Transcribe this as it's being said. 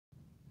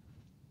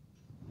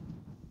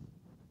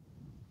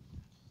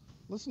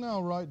Let's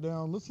now write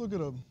down, let's look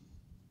at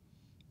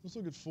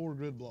 4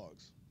 grid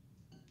blocks.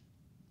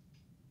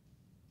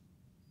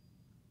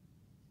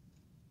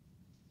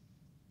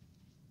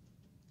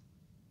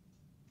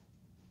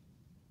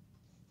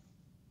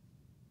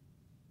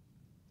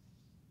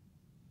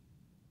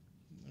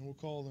 And we'll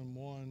call them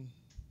 1,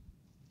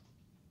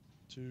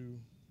 2,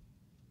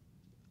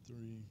 3,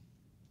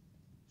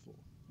 4.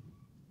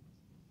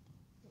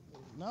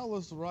 Now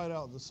let's write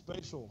out the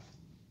spatial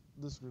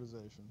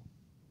discretization.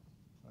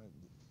 Right?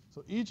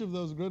 So each of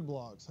those grid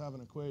blocks have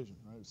an equation,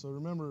 right? So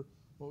remember,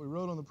 what we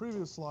wrote on the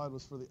previous slide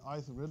was for the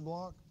ith grid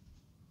block.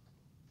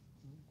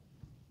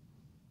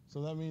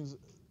 So that means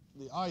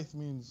the ith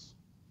means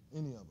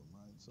any of them,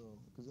 right? So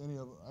because any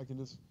of them, I can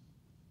just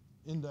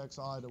index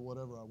I to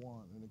whatever I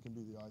want, and it can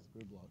be the ith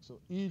grid block.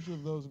 So each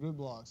of those grid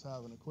blocks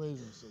have an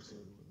equation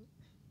associated with it.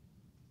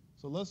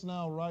 So let's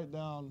now write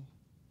down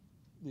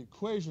the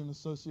equation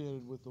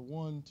associated with the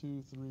 1,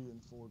 2, 3,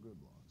 and 4 grid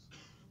blocks.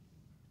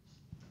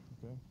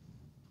 Okay?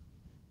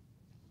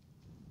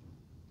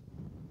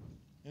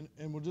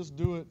 And we'll just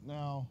do it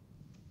now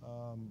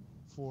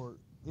for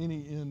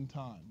any n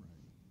time, right?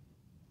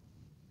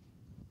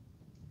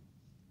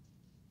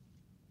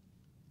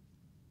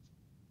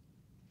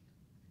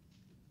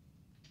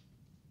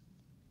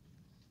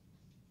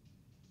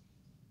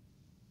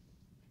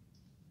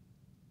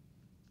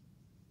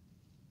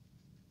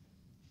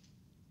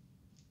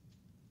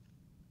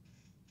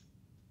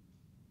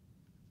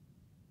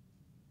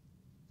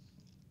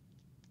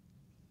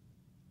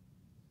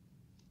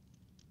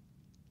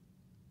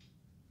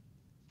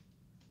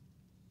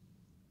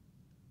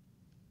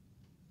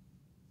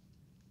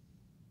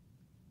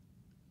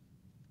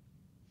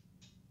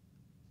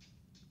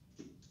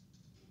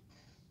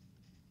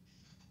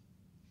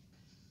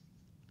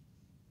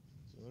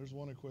 So there's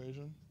one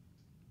equation.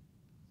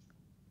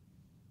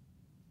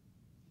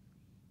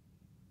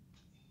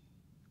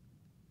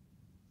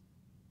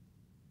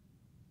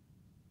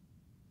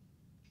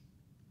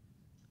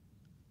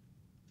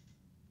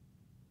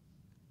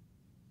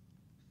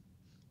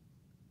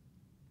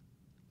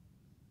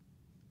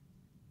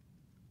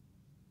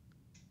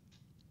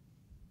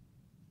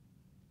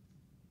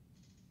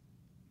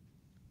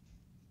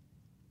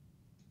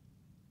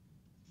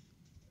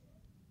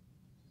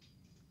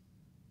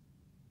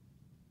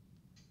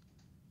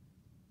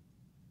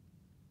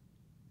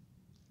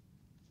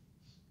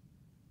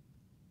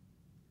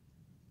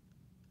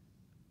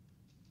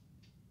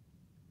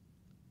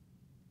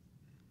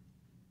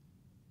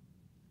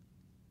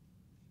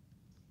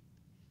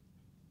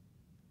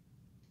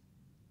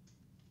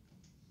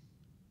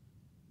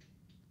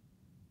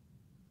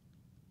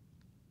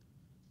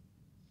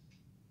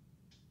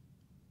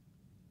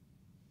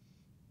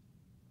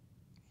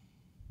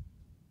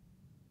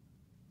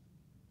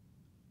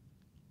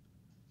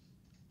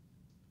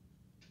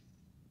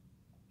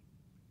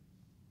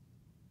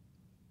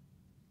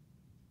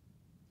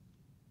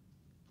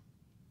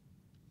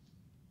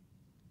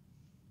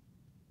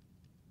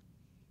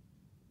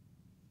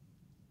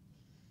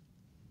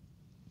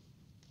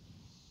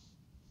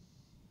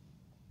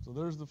 So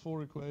there's the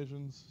 4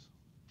 equations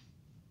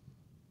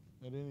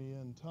at any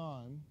n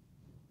time.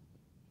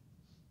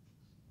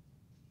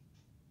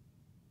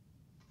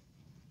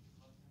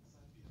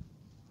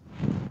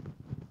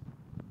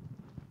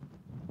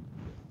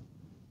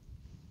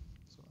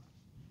 Sorry.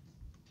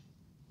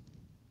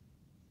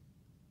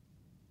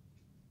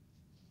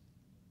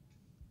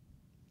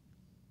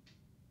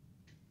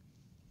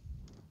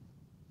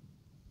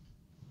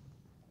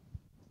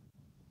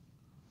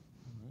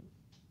 All right.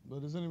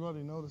 But does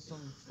anybody notice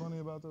something funny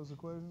about those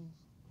equations?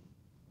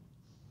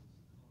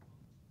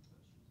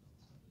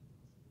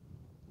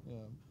 Yeah.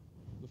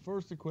 The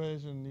first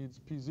equation needs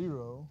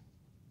P0,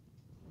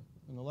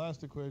 and the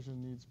last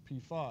equation needs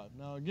P5.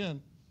 Now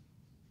again,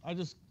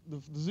 the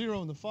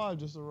 0 and the 5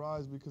 just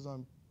arise because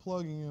I'm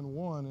plugging in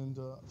 1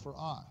 for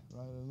I,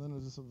 right? And then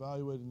it's just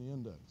evaluating the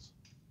index.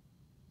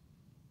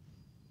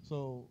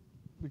 So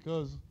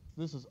because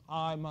this is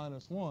I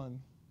minus 1,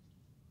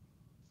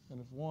 and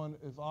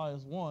if I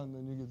is 1,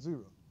 then you get 0,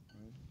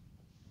 right?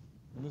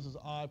 And this is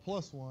I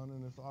plus 1,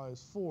 and if I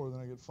is 4, then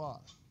I get 5.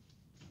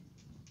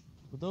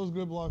 But those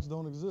grid blocks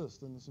don't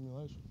exist in the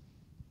simulation.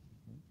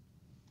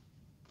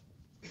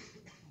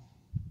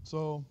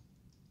 So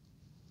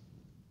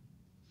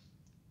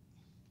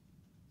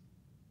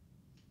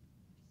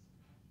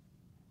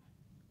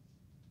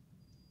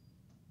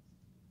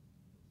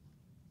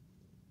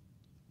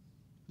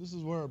this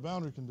is where our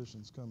boundary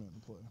conditions come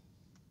into play.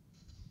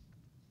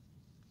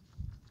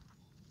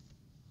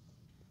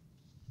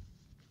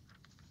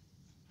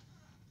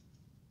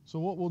 So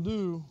what we'll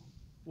do,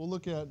 we'll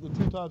look at the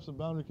 2 types of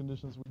boundary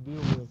conditions we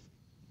deal with.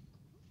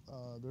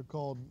 They're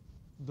called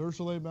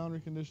Dirichlet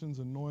boundary conditions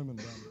and Neumann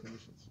boundary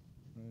conditions.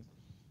 Right?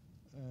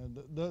 And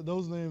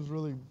those names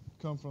really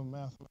come from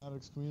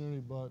mathematics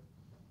community, but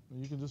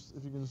you can just,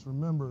 if you can just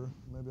remember,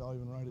 maybe I'll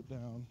even write it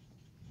down.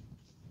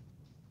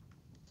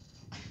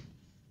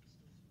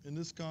 In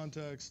this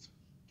context,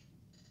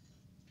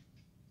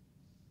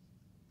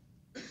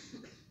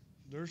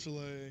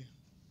 Dirichlet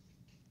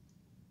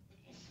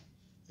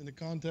in the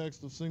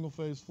context of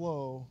single-phase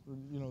flow,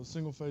 or,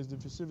 single-phase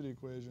diffusivity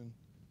equation,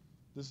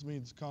 this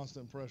means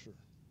constant pressure.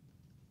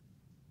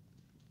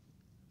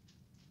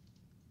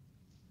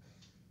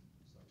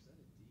 Sorry, is that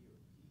a D or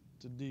a P?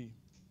 It's a D,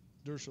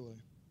 Dirichlet.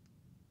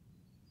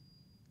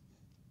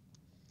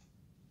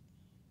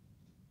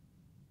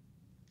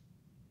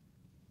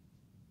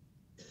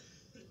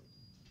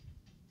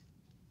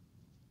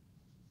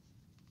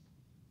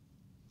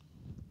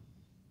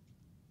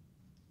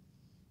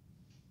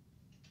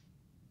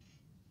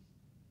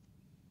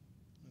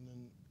 And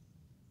then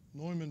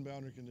Neumann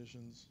boundary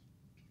conditions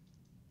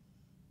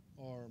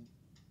are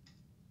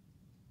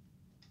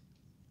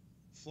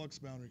flux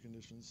boundary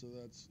conditions, so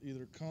that's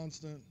either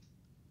constant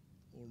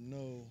or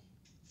no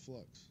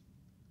flux.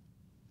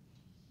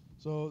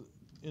 So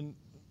in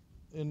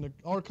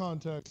our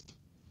context,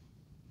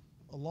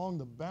 along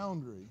the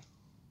boundary,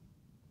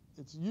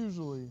 it's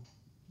usually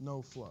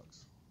no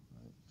flux.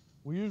 Right?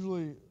 We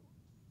usually,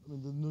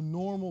 the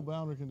normal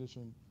boundary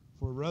condition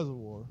for a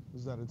reservoir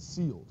is that it's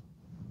sealed.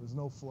 There's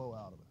no flow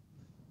out of it.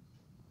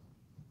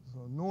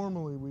 So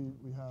normally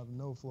we have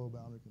no flow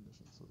boundary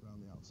conditions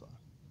around the outside.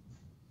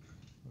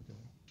 Okay,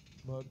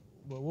 but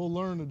we'll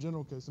learn the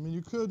general case. I mean,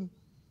 you could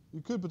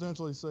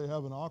potentially say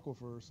have an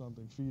aquifer or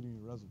something feeding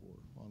your reservoir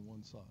on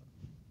one side.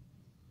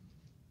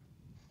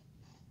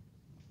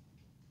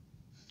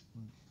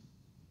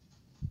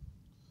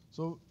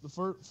 So the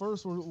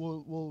first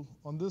we'll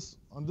on this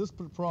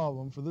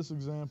problem for this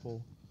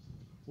example,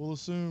 we'll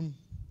assume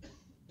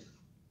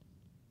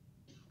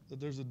that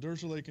there's a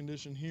Dirichlet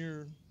condition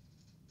here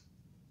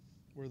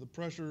where the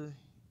pressure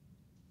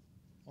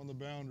on the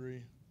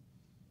boundary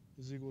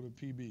is equal to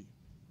PB.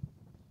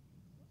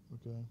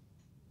 Okay.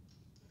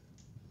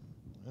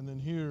 And then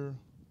here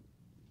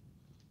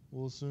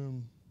we'll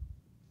assume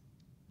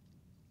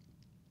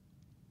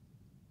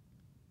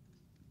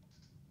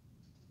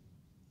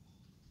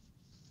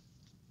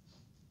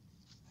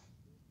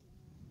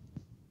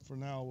for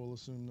now we'll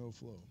assume no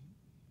flow,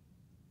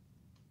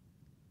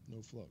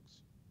 no flux.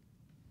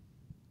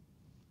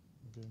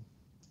 Okay.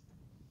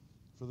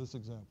 For this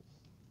example.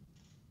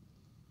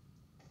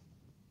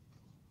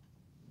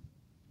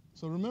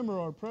 So remember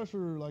our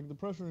pressure, like the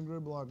pressure in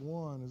grid block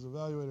 1 is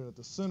evaluated at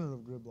the center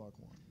of grid block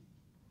 1.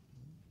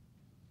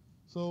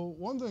 So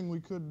one thing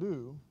we could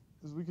do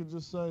is we could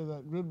just say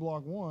that grid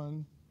block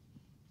 1,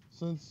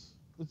 since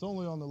it's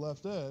only on the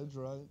left edge,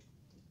 right,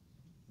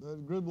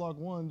 that grid block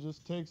 1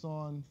 just takes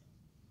on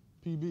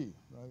PB,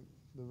 right,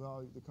 the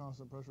value, the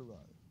constant pressure value.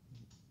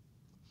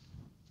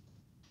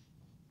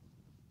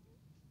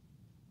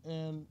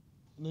 And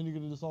then you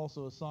could just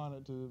also assign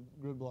it to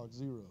grid block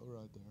 0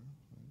 right there. Right?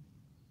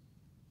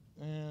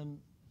 And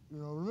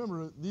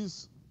remember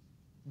these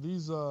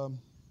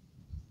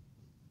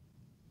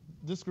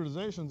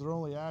discretizations are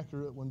only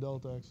accurate when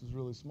delta x is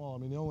really small. I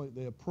mean,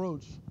 they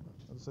approach.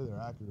 I would say they're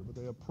accurate, but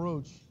they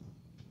approach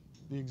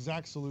the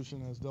exact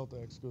solution as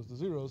delta x goes to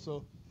 0.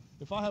 So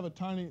if I have a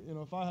tiny,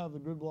 if I have the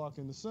grid block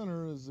in the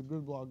center, as the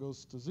grid block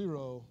goes to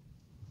 0,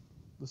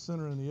 the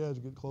center and the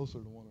edge get closer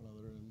to one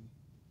another, and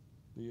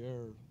the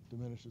error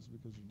diminishes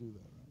because you do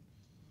that, right?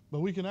 But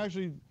we can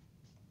actually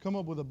come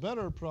up with a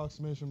better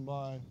approximation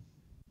by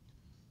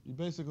you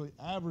basically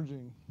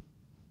averaging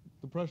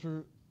the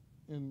pressure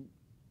in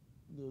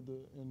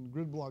in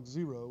grid block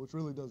 0, which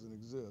really doesn't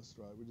exist,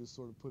 right? We just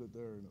sort of put it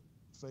there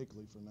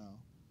fakely for now,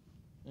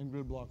 in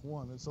grid block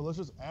 1. And so let's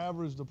just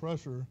average the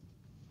pressure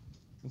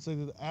and say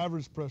that the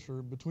average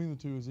pressure between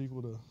the two is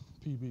equal to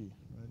PB,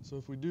 right? So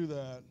if we do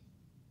that,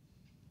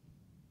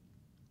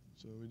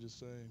 so we just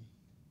say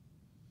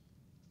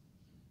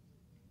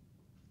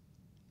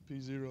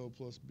P0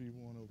 plus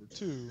B1 over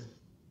 2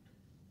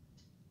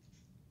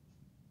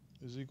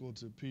 is equal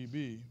to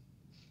PB.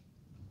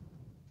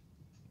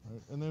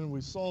 Right? And then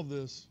we solve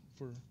this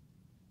for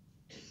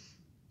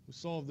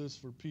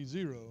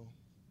P0.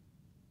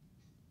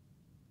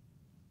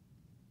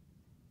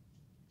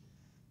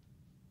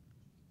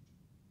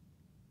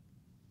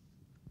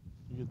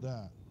 You get that,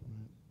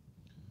 right?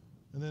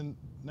 And then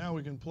now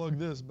we can plug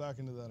this back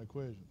into that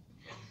equation.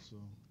 So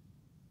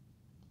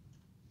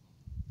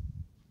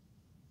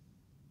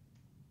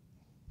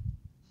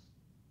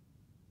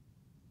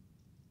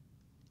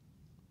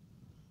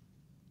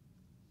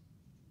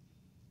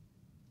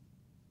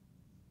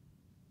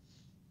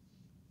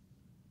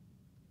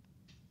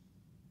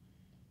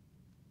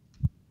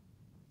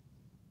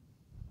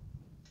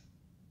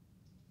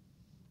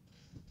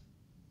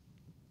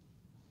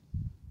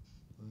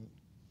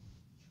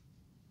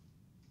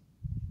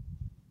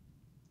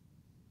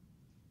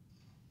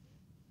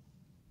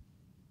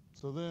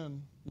So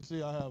then, you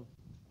see I have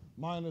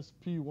minus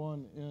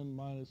P1N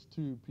minus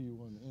 2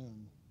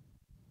 P1N.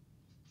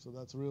 So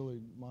that's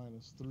really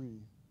minus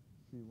 3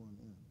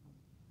 P1N.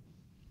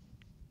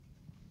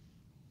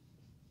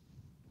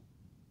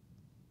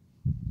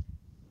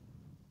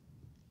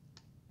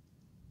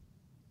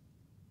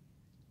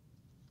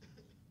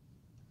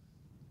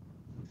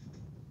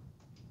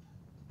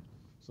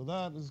 So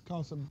that is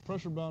constant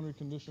pressure boundary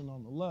condition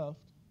on the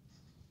left.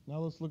 Now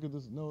let's look at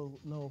this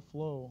no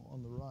flow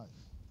on the right.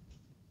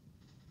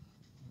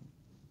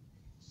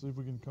 see if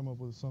we can come up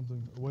with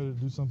something, a way to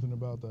do something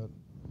about that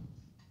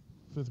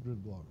fifth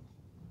grid block.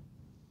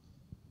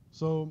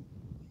 So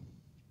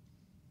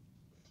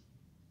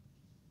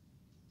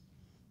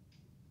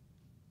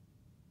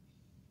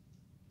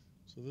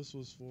this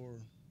was for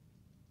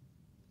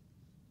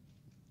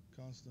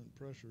constant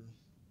pressure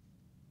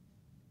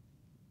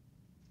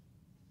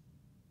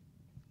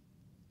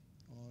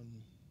on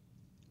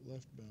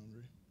left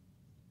boundary.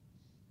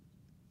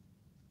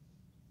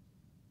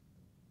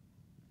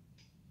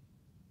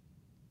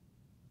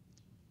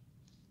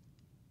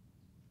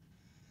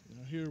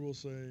 Now here we'll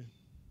say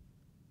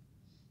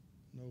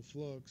no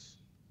flux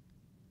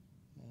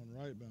on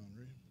right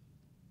boundary.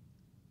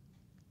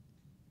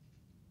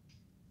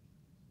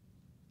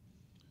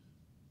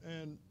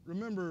 And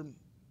remember,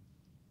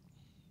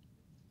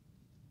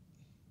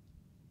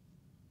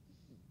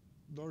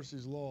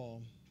 Darcy's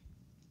law,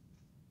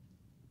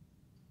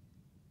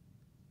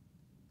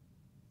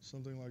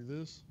 something like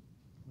this,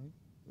 right?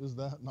 Is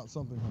that not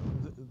something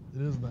like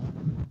it is that.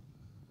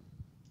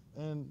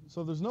 And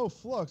so there's no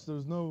flux,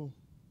 there's no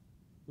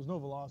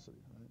velocity,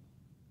 right?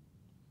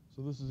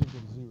 So this is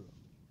equal to 0.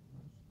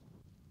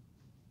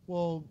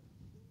 Well,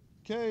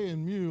 K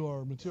and mu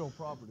are material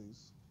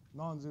properties,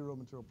 non-zero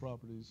material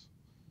properties,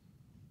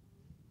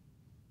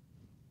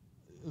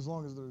 as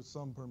long as there's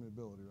some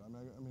permeability. Right?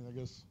 I mean, I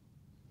guess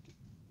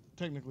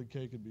technically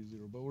K could be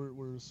 0, but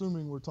we're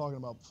assuming we're talking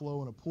about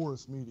flow in a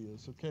porous media,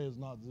 so K is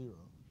not 0.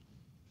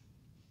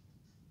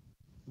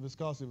 The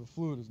viscosity of a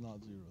fluid is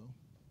not 0.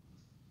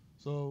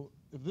 So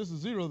if this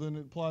is 0, then it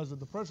implies that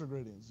the pressure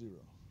gradient is 0.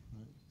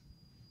 Right?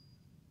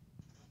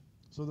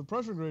 So the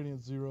pressure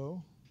gradient is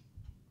 0.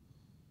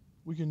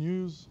 We can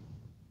use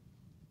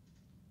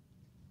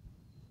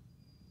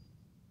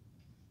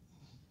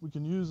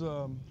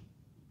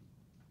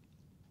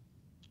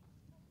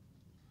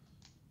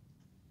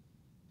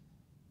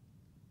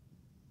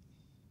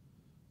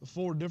the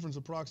forward difference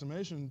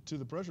approximation to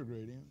the pressure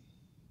gradient.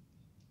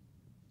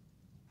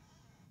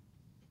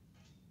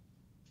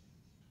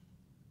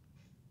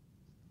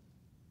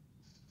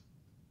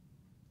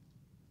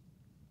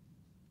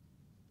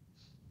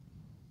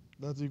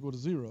 That's equal to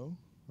 0,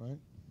 right?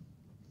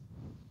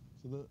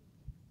 So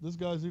this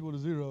guy's equal to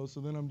 0, so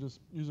then I'm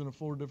just using a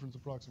forward difference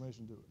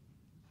approximation to it.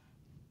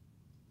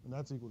 And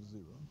that's equal to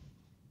 0.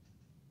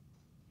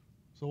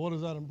 So what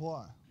does that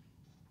imply?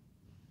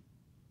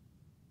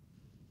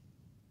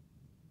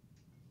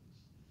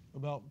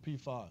 About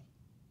P5.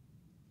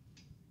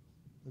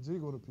 It's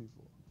equal to P4.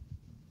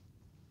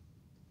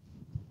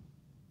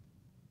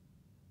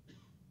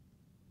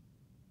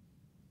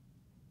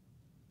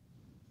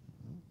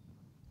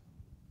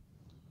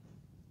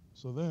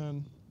 So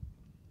then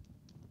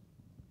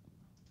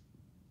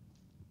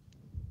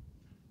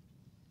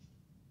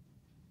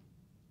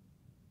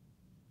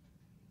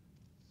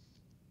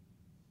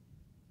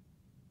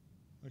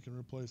I can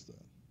replace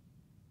that.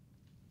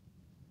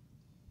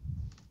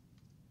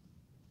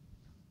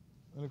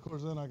 And of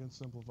course, then I can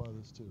simplify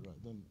this too,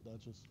 right? Then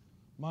that's just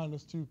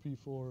minus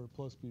 2P4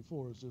 plus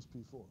P4 is just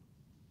P4.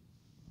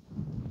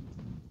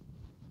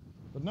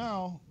 But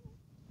now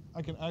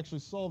I can actually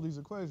solve these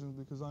equations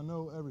because I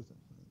know everything,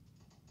 right?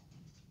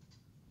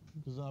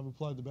 Because I've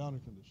applied the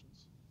boundary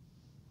conditions.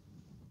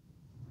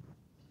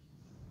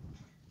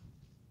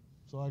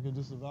 So I can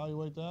just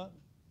evaluate that,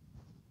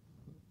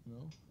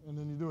 and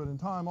then you do it in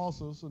time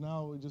also. So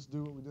now we just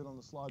do what we did on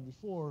the slide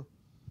before.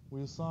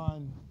 We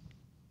assign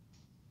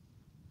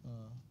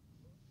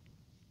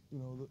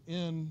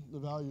the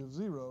value of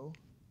 0,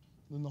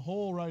 then the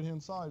whole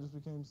right-hand side just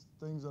became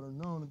things that are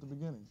known at the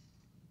beginning.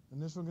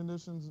 Initial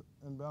conditions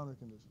and boundary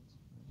conditions.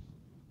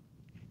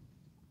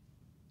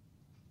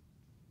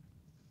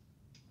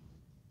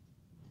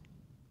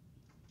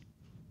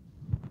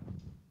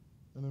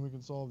 And then we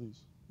can solve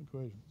these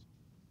equations.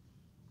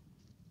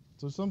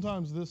 So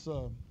sometimes this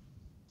sort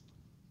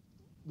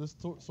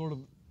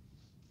of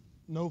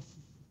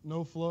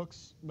no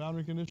flux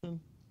boundary condition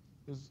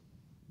is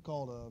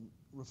called a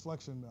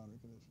reflection boundary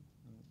condition.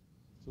 Right?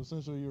 So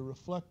essentially you're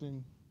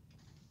reflecting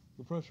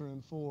the pressure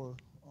in 4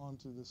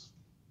 onto this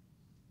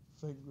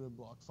fake grid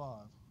block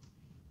 5.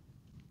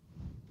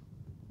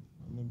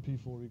 And then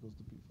P4 equals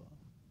to P5.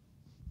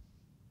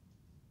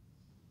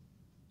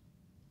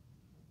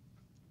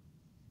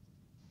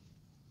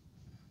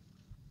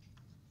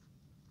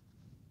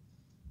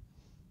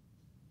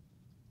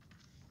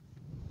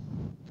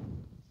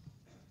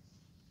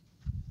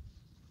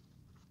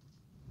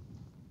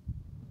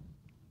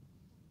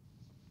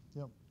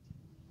 Yep.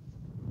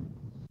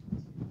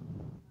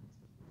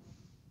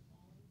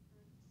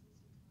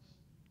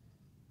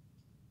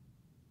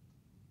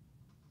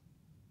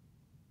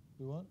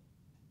 Do what?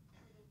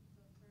 The first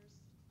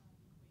equation.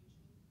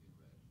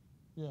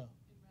 Yeah.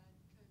 In red,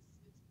 because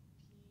it's P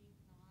naught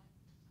to the power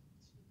of n,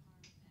 so would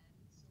you put that whole entire term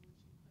raised to the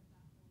power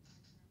of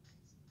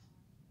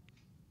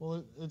n?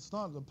 Well, it's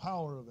not the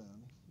power of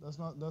n. That's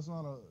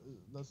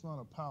not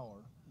a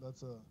power.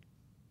 That's a.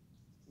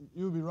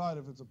 You would be right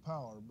if it's a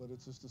power, but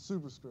it's just a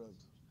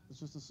superscript. It's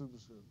just a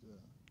superscript. Yeah.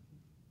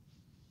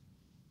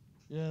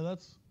 Yeah,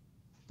 that's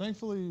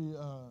thankfully,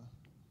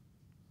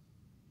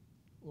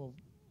 well,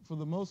 for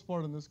the most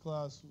part in this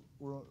class,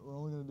 we're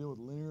only going to deal with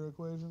linear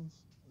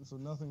equations, and so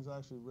nothing's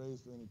actually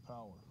raised to any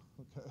power.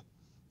 Okay,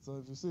 so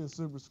if you see a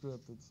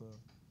superscript, it's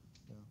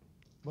yeah.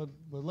 But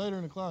later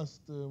in the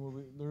class,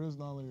 there is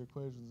nonlinear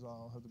equations.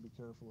 I'll have to be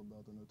careful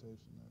about the notation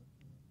there.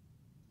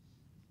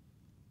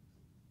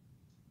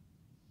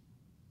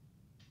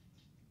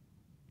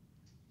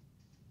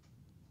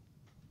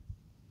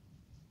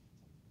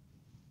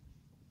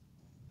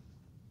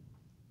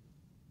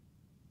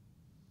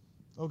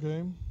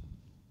 Okay,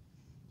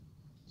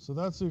 so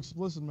that's the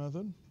explicit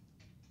method.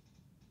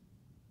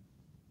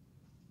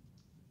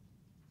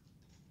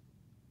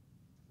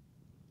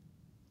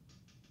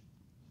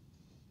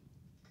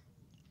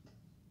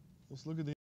 Let's look at the